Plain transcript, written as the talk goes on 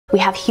We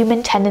have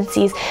human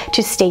tendencies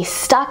to stay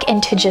stuck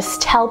and to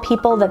just tell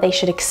people that they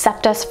should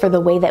accept us for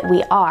the way that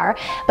we are,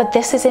 but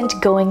this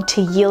isn't going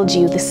to yield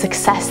you the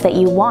success that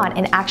you want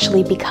in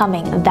actually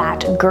becoming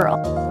that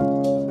girl.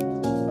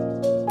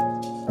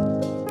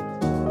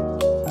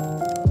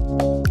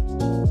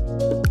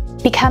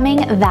 Becoming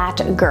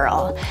that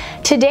girl.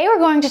 Today we're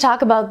going to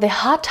talk about the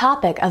hot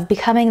topic of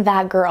becoming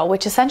that girl,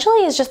 which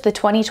essentially is just the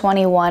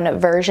 2021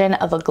 version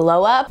of a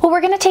glow up. But we're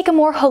going to take a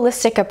more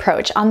holistic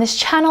approach. On this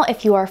channel,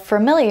 if you are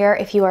familiar,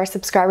 if you are a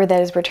subscriber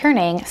that is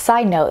returning,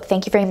 side note,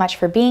 thank you very much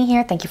for being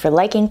here. Thank you for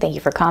liking, thank you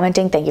for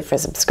commenting, thank you for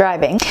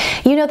subscribing.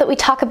 You know that we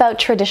talk about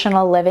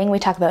traditional living, we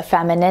talk about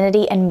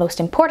femininity, and most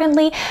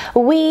importantly,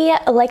 we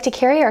like to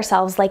carry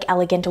ourselves like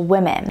elegant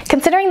women.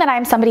 Considering that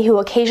I'm somebody who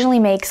occasionally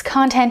makes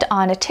content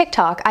on a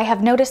TikTok, I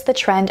have noticed the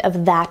trend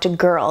of that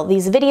girl.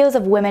 These videos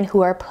of women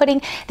who are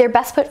putting their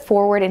best foot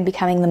forward and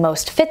becoming the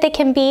most fit they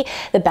can be,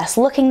 the best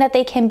looking that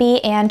they can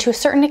be, and to a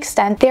certain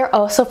extent, they're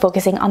also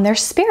focusing on their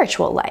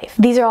spiritual life.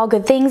 These are all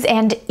good things,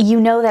 and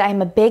you know that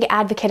I'm a big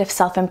advocate of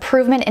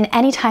self-improvement, and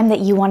anytime that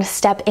you want to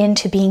step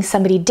into being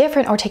somebody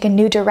different or take a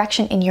new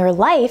direction in your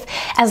life,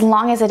 as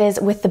long as it is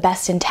with the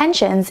best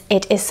intentions,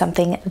 it is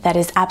something that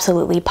is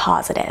absolutely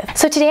positive.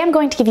 So today I'm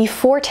going to give you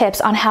 4 tips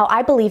on how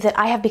I believe that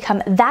I have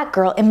become that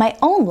girl in my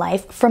own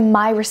life from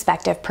my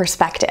respective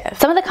perspective.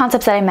 Some of the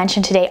concepts that I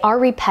mentioned today are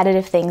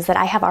repetitive things that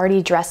I have already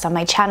addressed on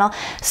my channel.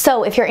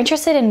 So if you're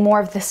interested in more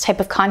of this type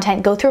of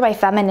content, go through my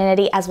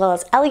femininity as well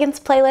as elegance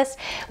playlist,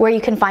 where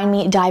you can find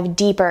me dive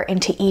deeper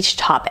into each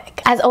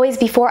topic. As always,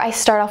 before I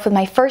start off with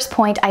my first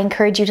point, I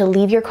encourage you to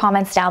leave your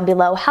comments down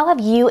below. How have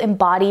you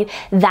embodied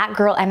that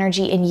girl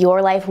energy in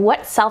your life?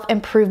 What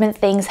self-improvement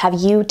things have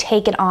you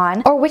taken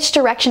on? Or which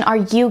direction are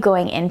you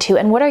going into?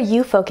 And what are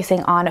you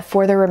focusing on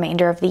for the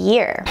remainder of the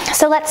year?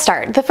 So let's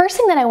start. The first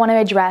thing that I want to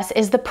address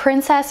is the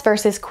princess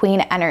versus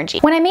queen energy.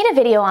 When I made a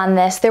video on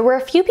this, there were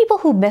a few people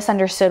who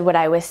misunderstood what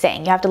I was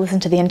saying. You have to listen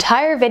to the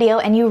entire video,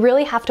 and you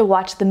really have to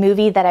watch the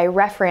movie that I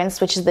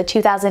referenced, which is the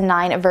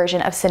 2009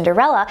 version of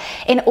Cinderella,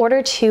 in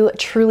order to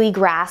truly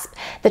grasp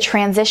the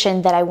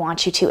transition that I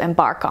want you to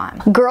embark on.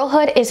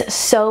 Girlhood is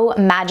so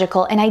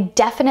magical, and I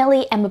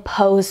definitely am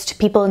opposed to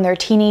people in their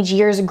teenage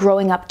years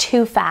growing up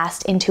too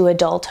fast into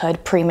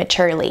adulthood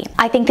prematurely.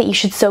 I think that you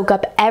should soak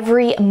up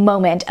every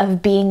moment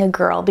of being a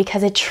girl,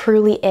 because it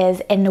truly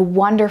is a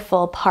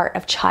wonderful part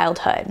of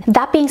childhood.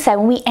 That being said,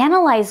 when we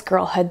analyze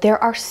girlhood,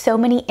 there are so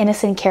many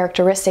innocent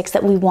characteristics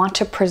that we want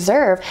to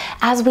preserve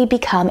as we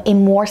become a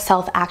more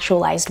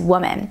self-actualized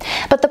woman.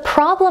 But the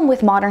problem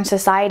with modern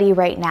society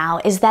right now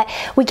is that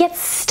we get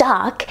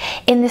stuck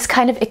in this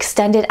kind of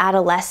extended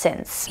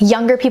adolescence.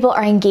 Younger people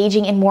are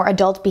engaging in more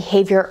adult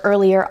behavior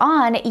earlier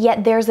on,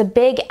 yet there's a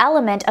big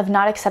element of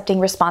not accepting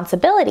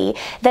responsibility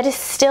that is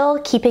still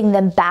keeping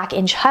them back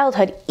in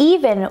childhood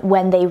even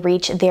when they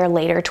reach their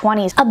later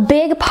 20s. A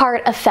big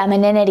part of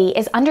femininity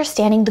is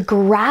understanding the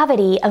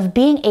gravity of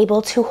being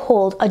able to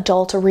hold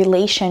adult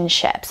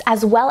relationships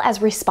as well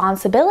as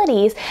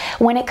responsibilities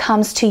when it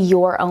comes to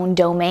your own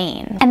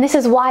domain. And this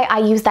is why I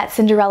use that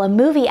Cinderella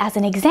movie as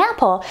an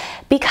example,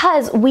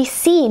 because we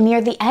see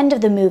near the end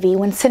of the movie,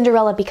 when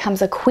Cinderella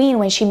becomes a queen,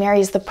 when she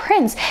marries the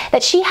prince,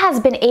 that she has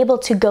been able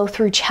to go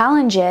through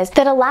challenges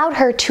that allowed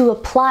her to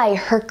apply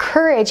her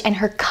courage and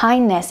her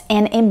kindness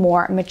in a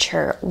more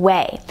mature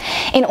way.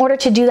 In order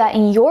to do that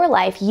in your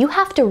life, you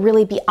have to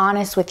really be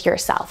honest with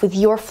yourself, with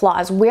your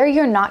flaws, where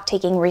you're not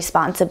taking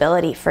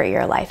responsibility for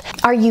your life.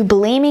 Are you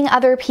blaming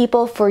other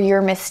people for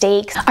your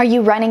mistakes? Are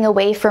you running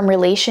away from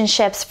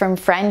relationships, from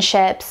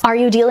friendships? Are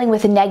you dealing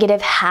with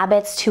negative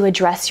habits to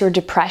address your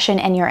depression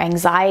and your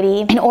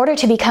anxiety? In order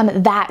to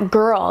become that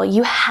girl,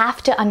 you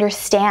have to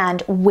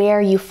understand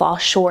where you fall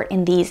short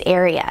in these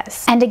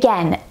areas. And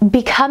again,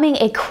 becoming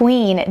a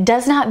queen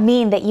does not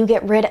mean that you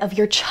get rid of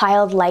your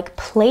childlike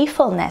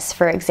playfulness,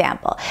 for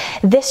example.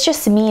 This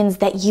just means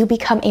that you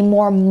become a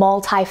more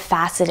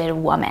multifaceted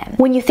woman.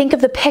 When you think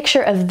of the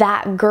picture of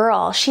that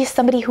girl, she's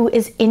somebody who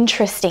is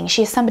interesting,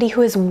 she is somebody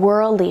who is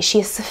worldly, she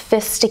is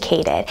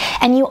sophisticated,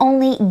 and you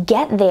only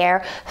get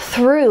there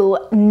through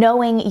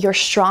knowing your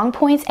strong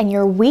points and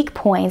your weak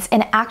points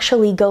and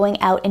actually going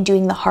out and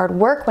doing the hard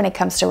work when it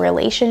comes to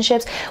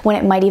relationships, when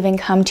it might even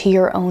come to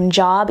your own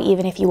job,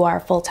 even if you are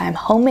a full-time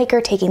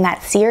homemaker, taking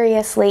that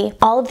seriously.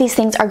 All of these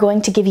things are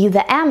going to give you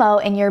the ammo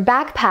in your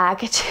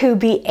backpack to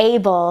be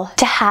able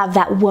to have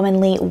that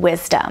womanly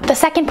wisdom. The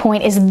second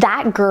point is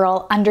that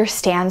girl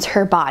understands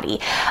her body.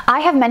 I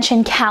have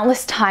mentioned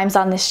countless times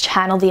on this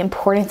channel the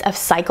importance of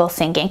cycle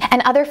syncing,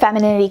 and other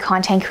femininity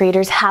content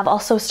creators have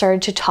also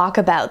started to talk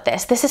about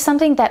this. This is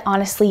something that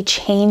honestly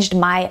changed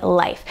my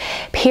life.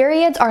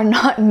 Periods are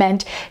not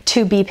meant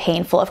to be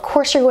painful. Of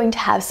course, you're going to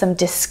have some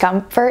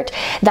discomfort.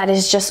 That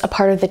is just a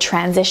part of the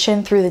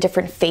transition through the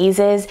different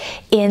phases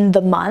in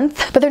the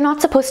month, but they're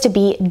not supposed to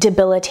be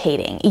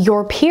debilitating.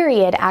 Your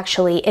period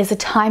actually is a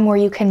time where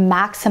you can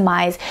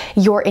maximize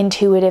your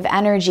intuitive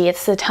energy.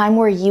 It's the time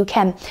where you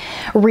can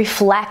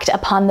reflect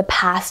upon the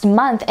past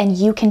month and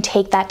you can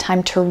take that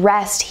time to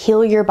rest,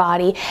 heal your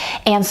body,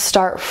 and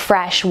start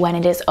fresh when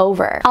it is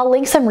over. I'll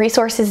link some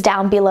resources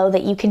down below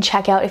that you can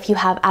check out if you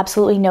have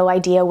absolutely no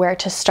idea where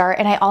to start.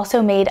 And I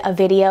also made a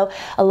video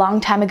a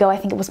long time ago. I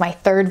think it was my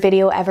 3rd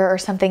video ever or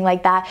something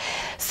like that.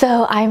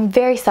 So I'm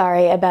very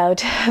sorry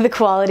about the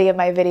quality of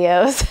my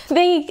videos.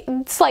 They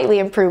slightly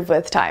improve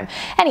with time.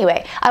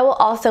 Anyway, I will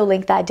also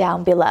link that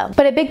down below.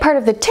 But a big part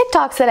of the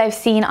TikToks that I've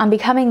seen on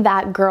becoming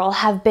that girl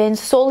have been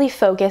solely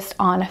focused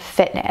on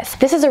fitness.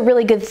 This is a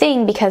really good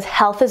thing because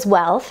health is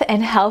wealth,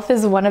 and health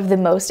is one of the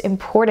most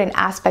important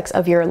aspects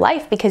of your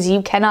life, because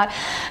you cannot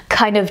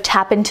kind of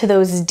tap into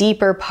those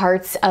deeper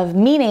parts of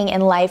meaning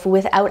in life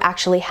without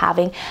actually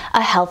having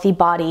a healthy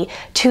body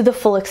to the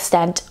full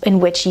extent in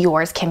which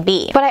yours can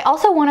be. But I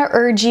also want to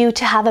urge you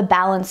to have a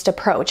balanced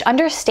approach.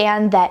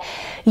 Understand that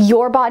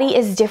your body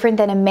is different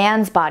than a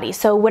man's body.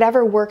 So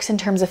whatever works in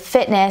terms of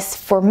fitness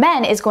for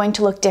men is going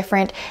to look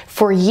different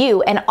for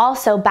you. And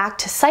also, back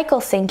to cycle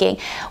syncing,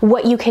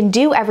 what you can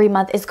do every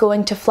month is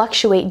going to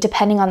fluctuate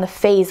depending on the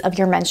phase of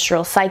your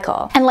menstrual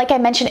cycle. And like I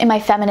mentioned in my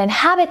feminine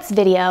habits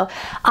video,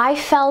 I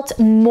felt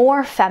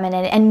more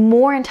feminine and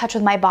more in touch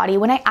with my body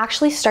when I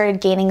actually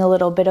started gaining a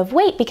little bit of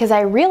weight, because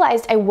I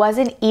realized I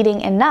wasn't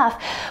eating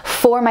enough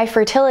for my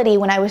fertility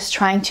when I was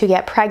trying to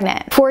get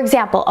pregnant. For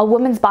example, a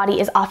woman's body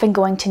is often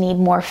going to need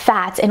more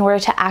fats in order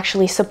to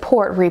actually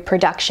support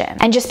reproduction.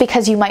 And just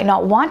because you might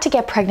not want to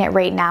get pregnant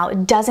right now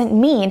doesn't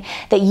mean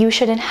that you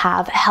shouldn't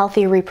have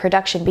healthy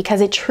reproduction,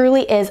 because it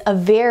truly is a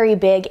very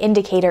big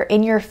indicator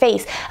in your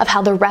face of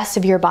how the rest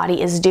of your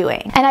body is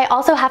doing. And I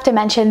also have to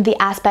mention the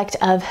aspect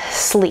of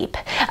sleep.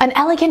 An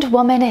elegant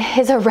woman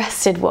is a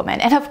rested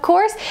woman. And of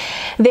course,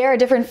 there are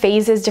different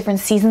phases, different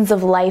seasons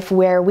of life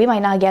where we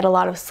might not get a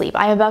lot of sleep.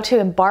 I'm about to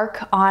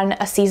embark on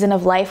a season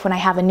of life when I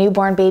have a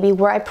newborn baby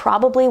where I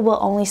probably will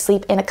only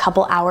sleep in a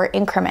couple hour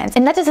increments.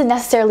 And that doesn't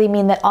necessarily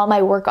mean that all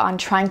my work on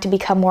trying to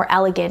become more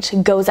elegant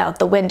goes out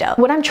the window.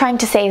 What I'm trying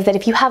to say is that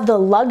if you have the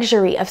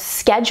luxury of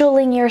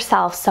scheduling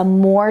yourself some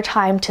more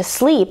time to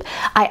sleep,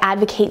 I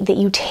advocate that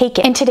you take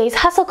it. In today's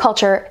hustle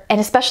culture, and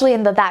especially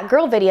in the That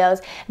Girl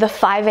videos, the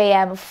 5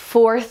 a.m.,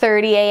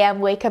 4:30 a.m.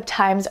 wake up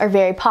times are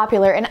very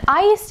popular. And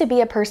I used to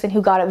be a person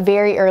who got up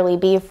very early.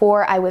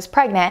 Before I was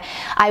pregnant,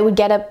 I would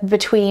get up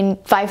between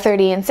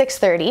 5:30 and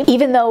 6:30,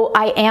 even though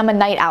I am a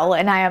night owl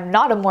and I am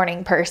not a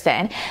morning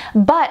person.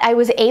 But I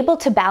was able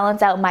to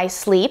balance out my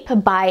sleep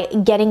by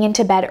getting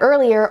into bed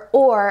earlier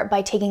or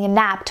by taking a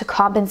nap to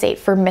compensate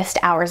for missed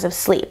hours of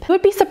sleep. You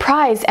would be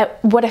surprised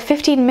at what a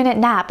 15-minute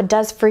nap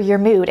does for your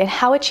mood and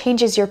how it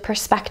changes your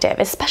perspective,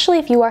 especially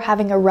if you are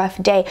having a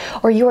rough day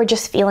or you are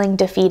just feeling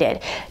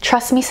defeated.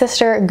 Trust me,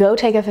 sister, go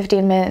take a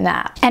 15-minute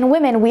nap. And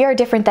women, we are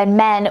different than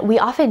men. We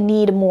often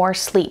need more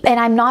sleep. And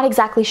I'm not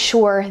exactly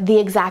sure the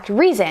exact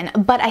reason,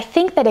 but I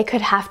think that it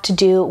could have to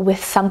do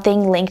with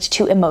something linked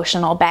to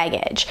emotional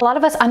baggage. A lot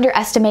of us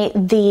underestimate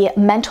the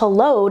mental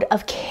load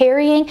of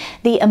carrying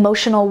the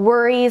emotional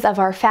worries of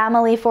our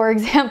family, for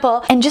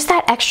example, and just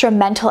that extra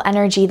mental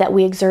energy that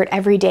we exert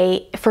every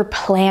day for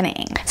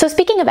planning. So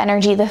speaking of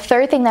energy, the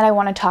third thing that I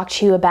want to talk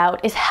to you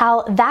about is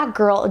how that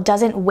girl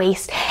doesn't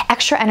waste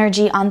extra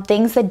energy on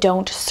things that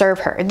don't serve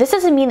her. This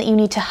doesn't mean that you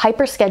need to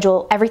hyper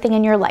schedule everything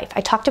in your life.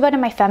 I talked about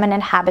in my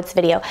feminine habits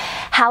video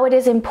how it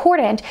is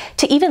important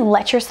to even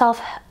let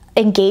yourself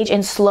engage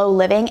in slow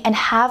living and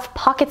have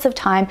pockets of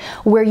time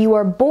where you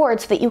are bored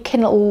so that you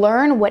can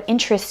learn what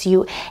interests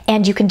you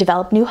and you can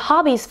develop new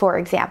hobbies, for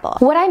example.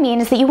 What I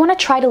mean is that you want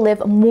to try to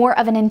live more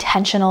of an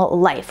intentional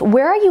life.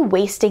 Where are you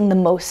wasting the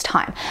most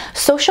time?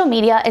 Social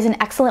media is an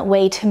excellent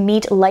way to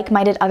meet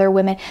like-minded other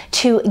women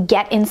to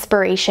get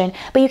inspiration,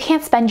 but you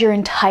can't spend your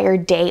entire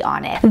day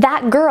on it.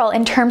 That girl,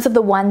 in terms of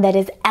the one that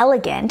is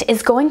elegant,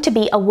 is going to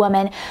be a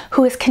woman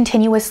who is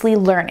continuously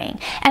learning.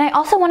 And I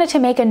also wanted to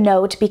make a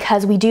note,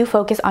 because we do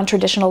focus on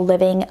traditional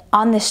living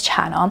on this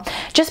channel.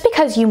 Just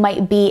because you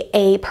might be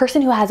a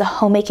person who has a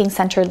homemaking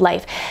centered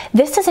life,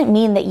 this doesn't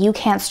mean that you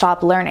can't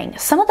stop learning.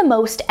 Some of the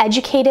most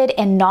educated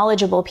and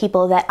knowledgeable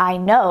people that I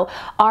know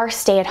are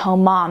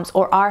stay-at-home moms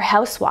or are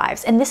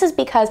housewives. And this is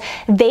because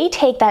they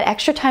take that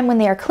extra time when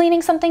they are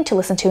cleaning something to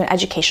listen to an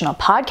educational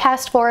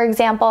podcast, for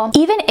example.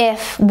 Even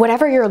if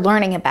whatever you're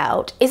learning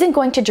about isn't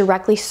going to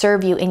directly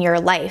serve you in your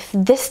life,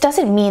 this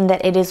doesn't mean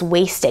that it is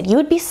wasted. You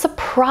would be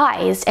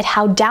surprised at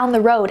how down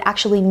the road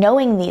actually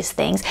knowing these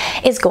things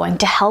is going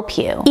to help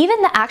you.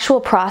 Even the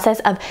actual process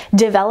of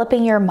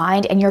developing your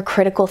mind and your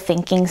critical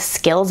thinking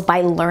skills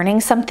by learning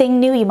something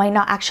new, you might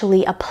not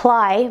actually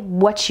apply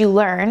what you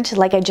learned,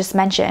 like I just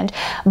mentioned,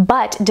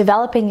 but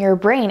developing your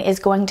brain is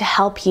going to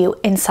help you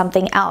in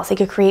something else. It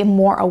could create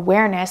more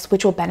awareness,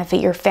 which will benefit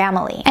your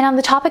family. And on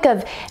the topic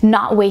of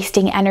not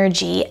wasting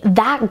energy,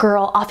 that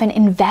girl often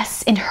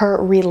invests in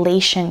her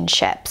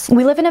relationships.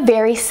 We live in a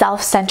very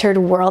self-centered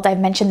world. I've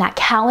mentioned that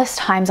countless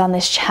times on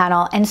this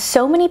channel, and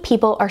so many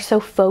people people are so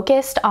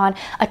focused on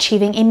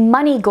achieving a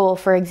money goal,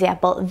 for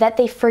example, that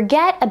they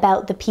forget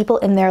about the people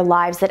in their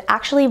lives that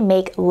actually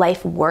make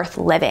life worth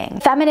living.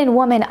 Feminine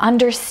woman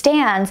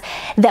understands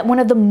that one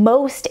of the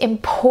most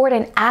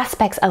important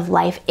aspects of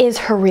life is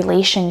her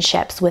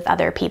relationships with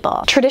other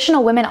people.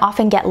 Traditional women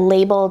often get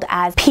labeled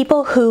as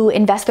people who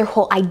invest their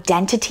whole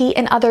identity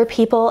in other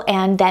people,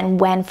 and then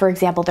when, for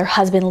example, their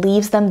husband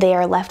leaves them, they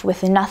are left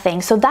with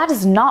nothing. So that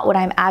is not what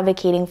I'm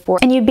advocating for.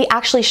 And you'd be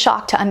actually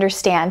shocked to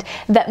understand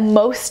that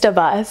most of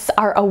us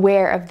are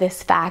aware of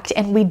this fact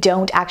and we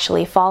don't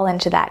actually fall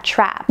into that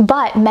trap.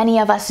 But many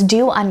of us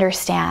do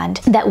understand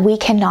that we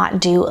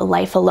cannot do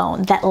life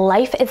alone, that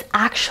life is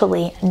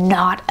actually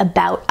not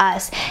about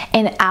us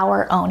and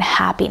our own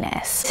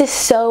happiness. This is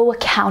so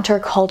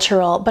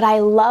countercultural, but I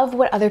love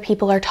what other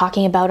people are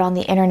talking about on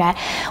the internet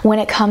when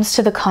it comes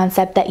to the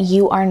concept that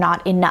you are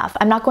not enough.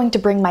 I'm not going to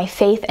bring my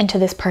faith into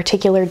this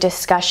particular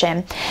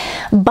discussion,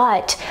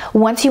 but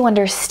once you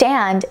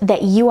understand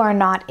that you are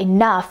not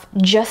enough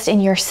just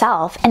in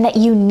yourself and that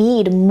you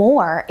need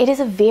more, it is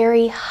a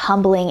very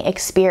humbling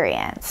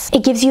experience.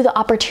 It gives you the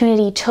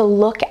opportunity to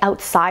look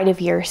outside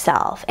of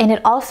yourself, and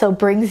it also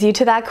brings you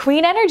to that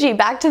queen energy,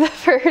 back to the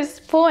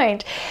first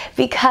point,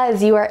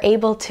 because you are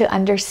able to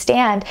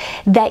understand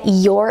that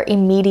your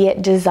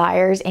immediate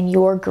desires and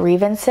your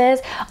grievances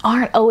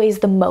aren't always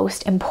the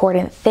most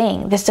important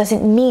thing. This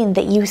doesn't mean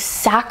that you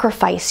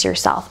sacrifice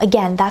yourself.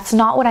 Again, that's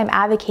not what I'm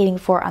advocating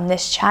for on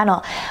this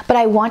channel, but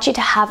I want you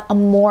to have a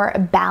more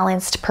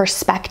balanced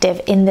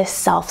perspective in this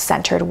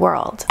self-centered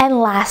world. And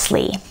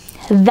lastly,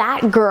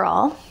 that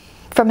girl,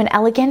 from an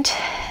elegant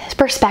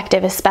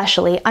perspective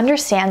especially,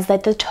 understands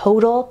that the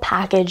total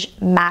package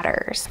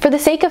matters. For the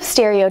sake of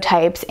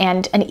stereotypes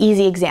and an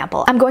easy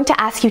example, I'm going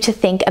to ask you to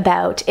think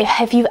about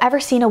if you've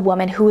ever seen a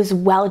woman who was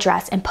well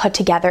dressed and put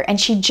together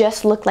and she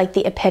just looked like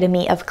the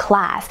epitome of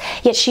class,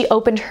 yet she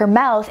opened her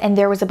mouth and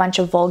there was a bunch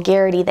of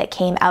vulgarity that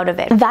came out of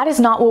it. That is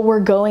not what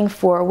we're going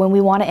for when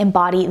we want to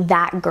embody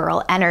that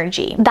girl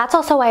energy. That's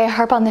also why I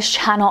harp on this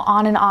channel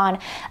on and on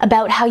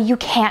about how you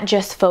can't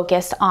just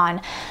focus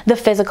on the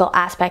physical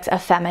aspects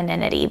of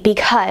femininity,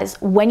 because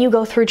when you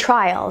go through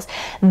trials,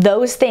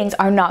 those things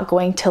are not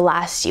going to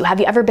last you. Have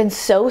you ever been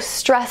so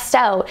stressed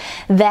out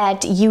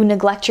that you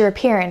neglect your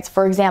appearance?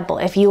 For example,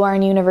 if you are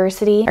in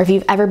university, or if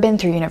you've ever been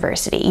through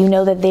university, you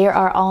know that there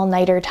are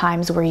all-nighter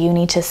times where you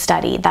need to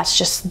study. That's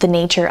just the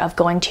nature of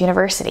going to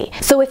university.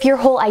 So if your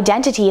whole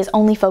identity is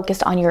only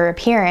focused on your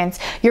appearance,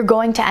 you're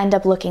going to end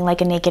up looking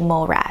like a naked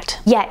mole rat.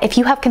 Yet, if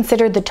you have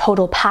considered the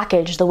total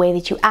package, the way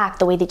that you act,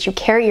 the way that you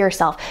carry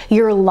yourself,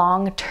 your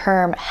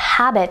long-term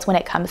habits when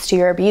it comes to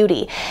your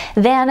beauty,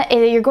 then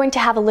you're going to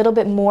have a little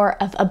bit more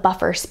of a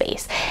buffer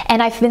space.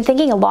 And I've been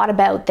thinking a lot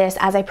about this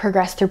as I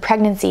progress through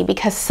pregnancy,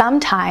 because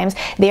sometimes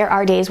there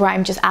are days where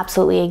I'm just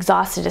absolutely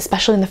exhausted,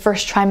 especially in the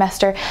first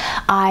trimester.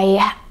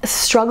 I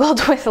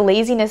struggled with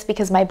laziness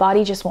because my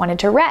body just wanted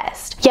to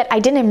rest. Yet I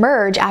didn't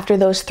emerge after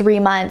those 3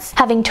 months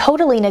having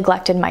totally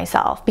neglected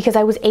myself, because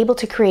I was able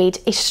to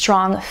create a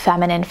strong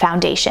feminine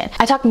foundation.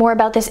 I talk more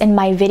about this in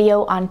my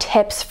video on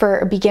tips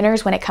for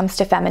beginners when it comes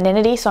to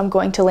femininity, so I'm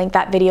going to link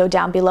that video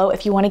down below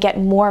if you want to get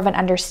more of an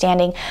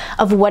understanding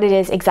of what it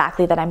is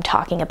exactly that I'm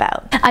talking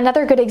about.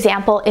 Another good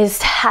example is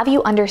to have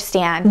you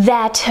understand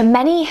that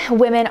many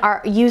women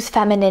use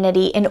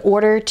femininity in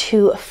order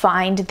to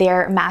find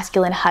their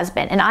masculine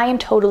husband, and I am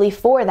totally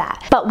for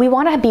that. But we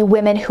want to be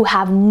women who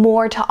have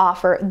more to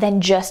offer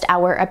than just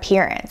our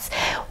appearance.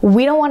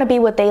 We don't want to be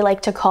what they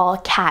like to call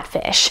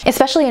catfish.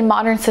 Especially in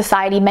modern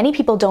society, many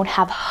people don't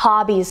have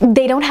hobbies.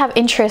 They don't have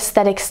interests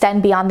that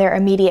extend beyond their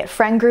immediate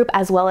friend group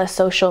as well as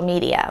social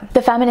media.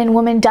 The feminine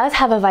woman does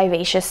have a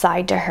vivacious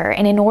side to her,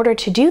 and in order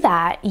to do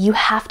that, you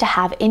have to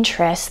have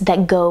interests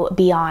that go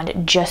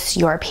beyond just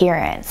your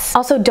appearance.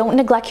 Also, don't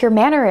neglect your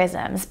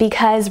mannerisms,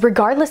 because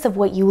regardless of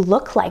what you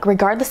look like,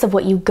 regardless of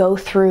what you go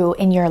through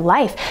in your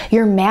life,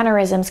 your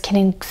mannerisms can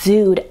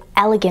exude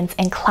elegance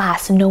and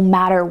class no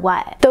matter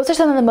what. Those are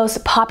some of the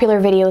most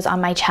popular videos on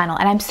my channel,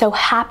 and I'm so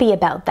happy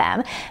about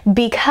them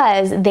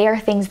because they are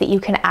things that you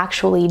can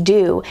actually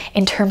do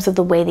in terms of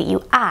the way that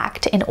you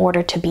act in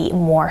order to be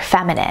more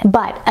feminine.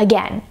 But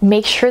again,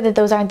 make sure that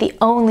those aren't the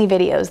only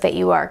videos that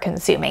you are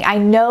consuming. I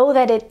know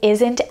that it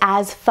isn't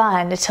as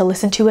fun to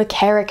listen to a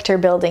character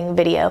building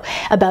video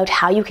about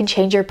how you can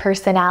change your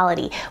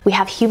personality. We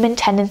have human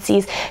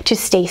tendencies to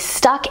stay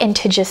stuck and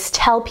to just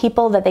tell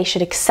people that they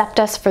should accept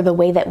us for the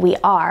way that we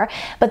are,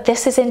 but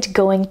this isn't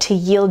going to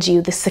yield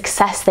you the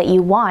success that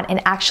you want in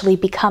actually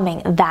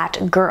becoming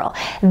that girl.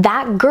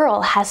 That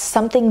girl has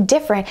something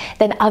different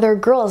than other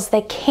girls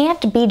that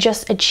can't be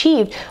just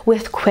achieved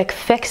with quick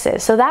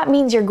fixes. So that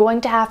means you're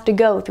going to have to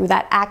go through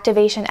that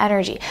activation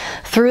energy,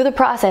 through the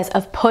process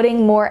of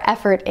putting more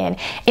effort in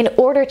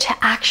order to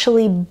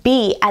actually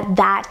be at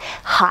that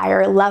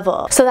higher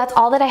level. So that's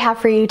all that I have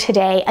for you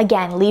today.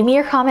 Again, leave me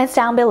your comments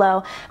down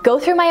below. Go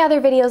through my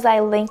other videos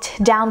I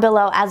linked down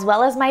below, as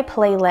well as my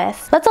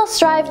playlist. Let's all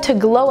strive to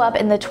glow up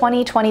in the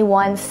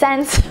 2021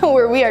 sense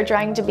where we are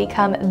trying to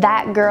become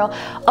that girl,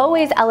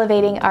 always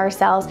elevating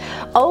ourselves,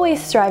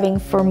 always striving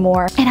for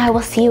more, And I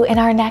will see you in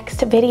our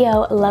next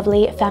video,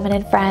 lovely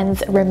feminine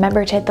friends.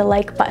 Remember to hit the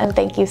like button.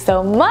 Thank you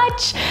so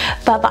much.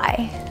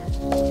 Bye-bye.